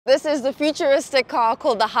This is the futuristic car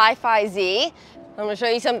called the HiPhi Z. I'm going to show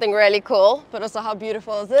you something really cool, but also how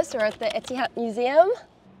beautiful is this? We're at the Etihad Museum.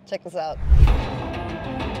 Check this out.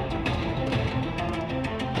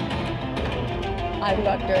 I'm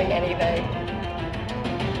not doing anything.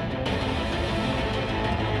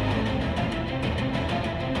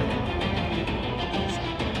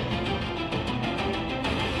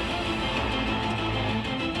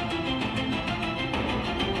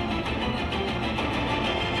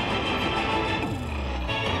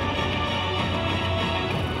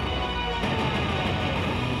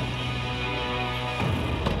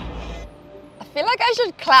 I feel like I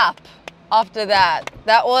should clap after that.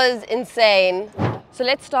 That was insane. So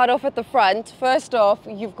let's start off at the front. First off,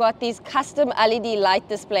 you've got these custom LED light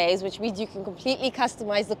displays, which means you can completely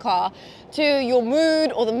customize the car to your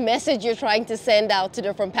mood or the message you're trying to send out to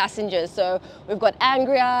different passengers. So we've got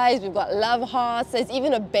angry eyes, we've got love hearts, there's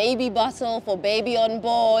even a baby bottle for baby on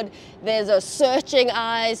board. There's a searching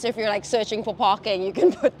eyes, so if you're like searching for parking, you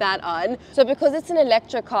can put that on. So because it's an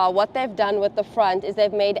electric car, what they've done with the front is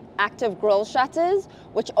they've made active grille shutters,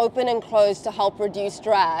 which open and close to help reduce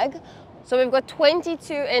drag. So we've got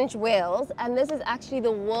 22-inch wheels, and this is actually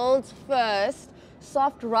the world's first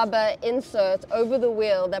soft rubber insert over the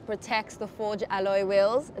wheel that protects the forged alloy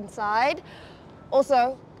wheels inside.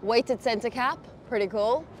 Also, weighted center cap, pretty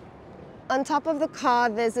cool. On top of the car,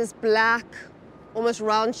 there's this black, almost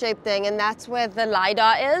round-shaped thing, and that's where the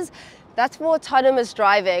LiDAR is. That's for autonomous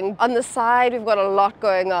driving. On the side, we've got a lot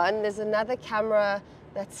going on. There's another camera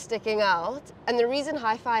that's sticking out. And the reason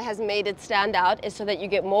HiPhi has made it stand out is so that you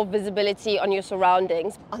get more visibility on your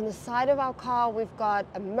surroundings. On the side of our car, we've got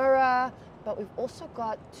a mirror, but we've also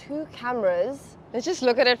got two cameras. Let's just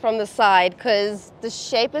look at it from the side, because the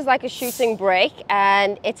shape is like a shooting brake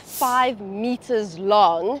and it's 5 meters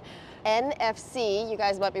long. NFC, you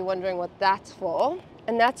guys might be wondering what that's for.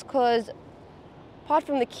 And that's because apart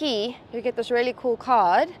from the key, you get this really cool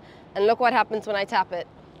card, and look what happens when I tap it.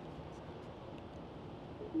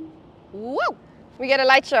 Woo! We get a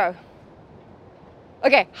light show.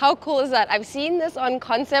 Okay, how cool is that? I've seen this on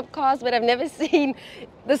concept cars, but I've never seen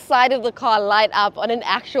the side of the car light up on an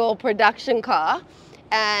actual production car.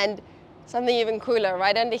 And something even cooler,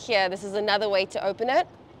 right under here, this is another way to open it.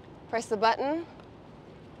 Press the button,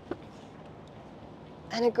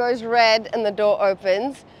 and it goes red and the door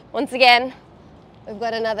opens. Once again, we've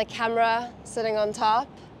got another camera sitting on top.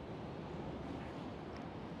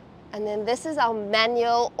 And then this is our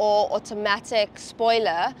manual or automatic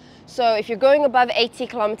spoiler. So if you're going above 80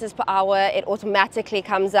 kilometers per hour, it automatically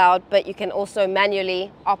comes out, but you can also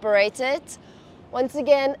manually operate it. Once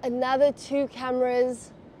again, another 2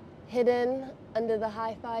 cameras hidden under the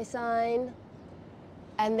HiPhi sign.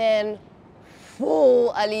 And then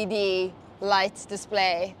full LED light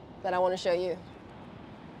display that I want to show you.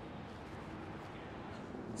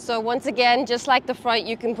 So once again, just like the front,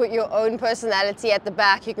 you can put your own personality at the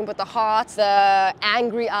back. You can put the hearts, the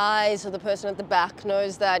angry eyes, so the person at the back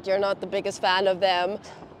knows that you're not the biggest fan of them.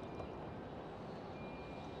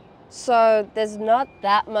 So there's not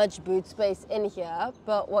that much boot space in here,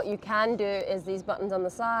 but what you can do is these buttons on the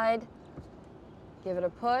side, give it a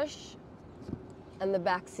push, and the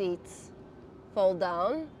back seats fold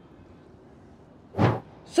down.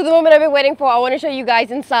 So the moment I've been waiting for, I want to show you guys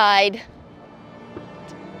inside.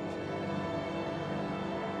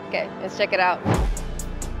 Okay, let's check it out.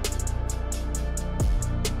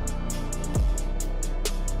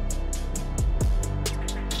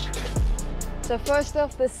 So first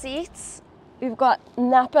off, the seats, we've got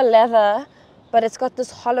Napa leather, but it's got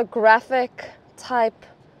this holographic type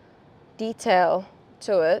detail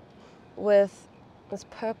to it with this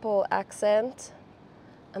purple accent,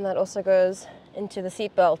 and that also goes into the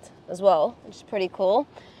seat belt as well, which is pretty cool.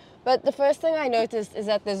 But the first thing I noticed is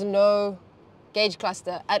that there's no gauge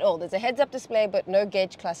cluster at all. There's a heads-up display, but no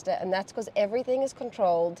gauge cluster, and that's because everything is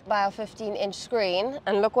controlled by our 15-inch screen.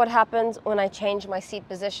 And look what happens when I change my seat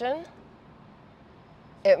position.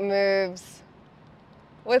 It moves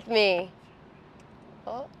with me.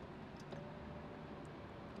 Oh.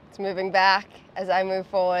 It's moving back as I move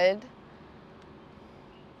forward.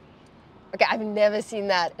 Okay, I've never seen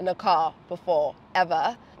that in a car before,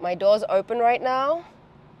 ever. My door's open right now.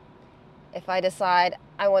 If I decide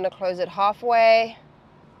I want to close it halfway.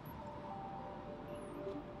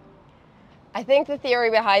 I think the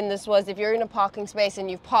theory behind this was if you're in a parking space and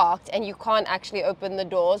you've parked and you can't actually open the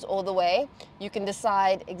doors all the way, you can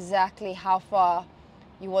decide exactly how far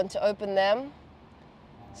you want to open them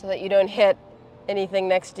so that you don't hit anything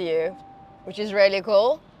next to you, which is really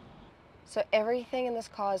cool. So everything in this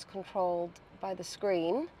car is controlled by the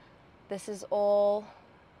screen. This is all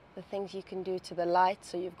the things you can do to the light.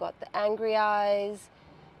 So you've got the angry eyes,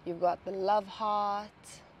 you've got the love heart,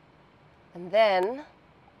 and then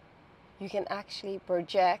you can actually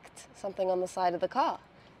project something on the side of the car.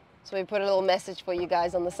 So we put a little message for you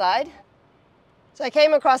guys on the side. So I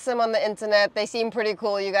came across them on the internet. They seem pretty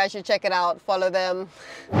cool. You guys should check it out, follow them.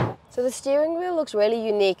 So the steering wheel looks really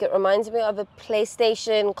unique. It reminds me of a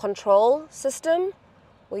PlayStation control system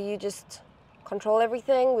where you just control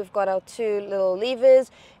everything. We've got our two little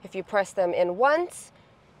levers. If you press them in once,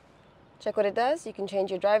 check what it does. You can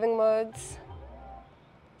change your driving modes,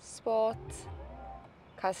 sport,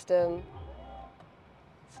 custom,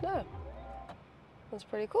 snow. That's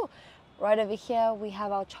pretty cool. Right over here we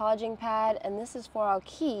have our charging pad, and this is for our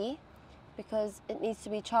key because it needs to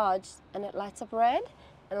be charged, and it lights up red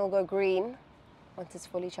and it'll go green once it's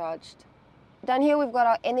fully charged. Down here we've got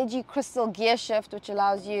our energy crystal gear shift, which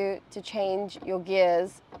allows you to change your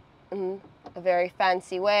gears in a very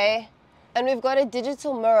fancy way. And we've got a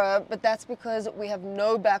digital mirror, but that's because we have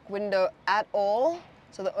no back window at all.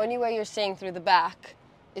 So the only way you're seeing through the back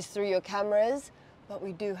is through your cameras, but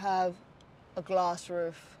we do have a glass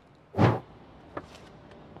roof.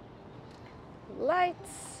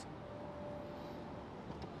 Lights.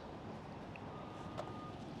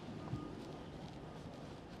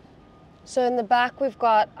 So in the back we've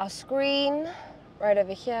got our screen right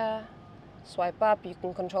over here. Swipe up, you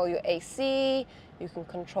can control your AC, you can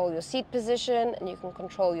control your seat position, and you can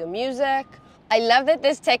control your music. I love that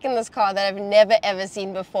there's tech in this car that I've never ever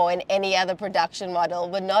seen before in any other production model.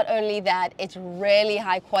 But not only that, it's really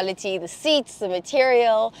high quality, the seats, the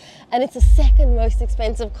material, and it's the second most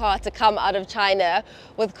expensive car to come out of China,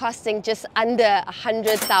 with costing just under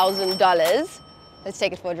 $100,000. Let's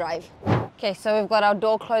take it for a drive. Okay, so we've got our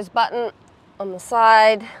door close button on the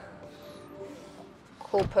side.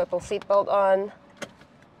 Cool purple seatbelt on.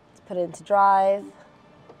 Let's put it into drive.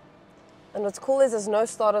 And what's cool is there's no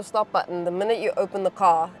start or stop button. The minute you open the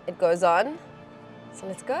car, it goes on. So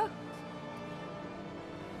let's go.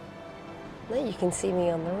 Now you can see me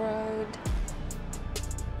on the road.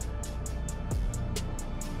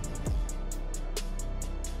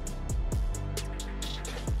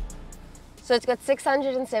 So it's got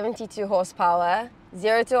 672 horsepower,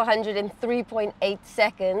 0 to 100 in 3.8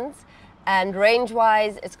 seconds. And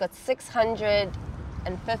range-wise, it's got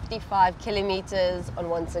 655 kilometers on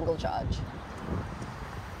one single charge.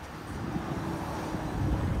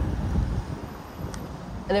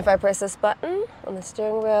 And if I press this button on the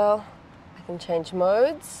steering wheel, I can change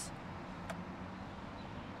modes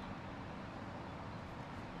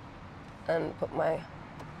and put my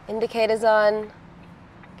indicators on,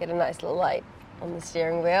 get a nice little light on the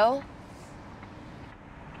steering wheel.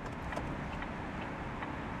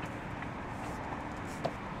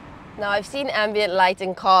 Now I've seen ambient light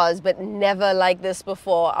in cars, but never like this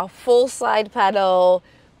before. Our full side panel,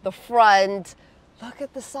 the front, look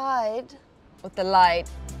at the side with the light.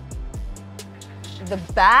 The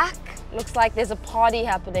back looks like there's a party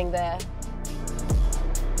happening there.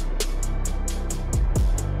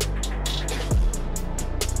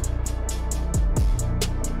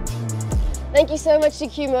 Thank you so much to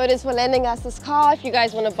Q Motors for lending us this car. If you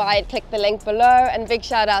guys want to buy it, click the link below. And big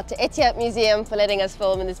shout out to Etihad Museum for letting us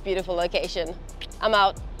film in this beautiful location. I'm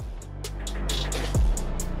out.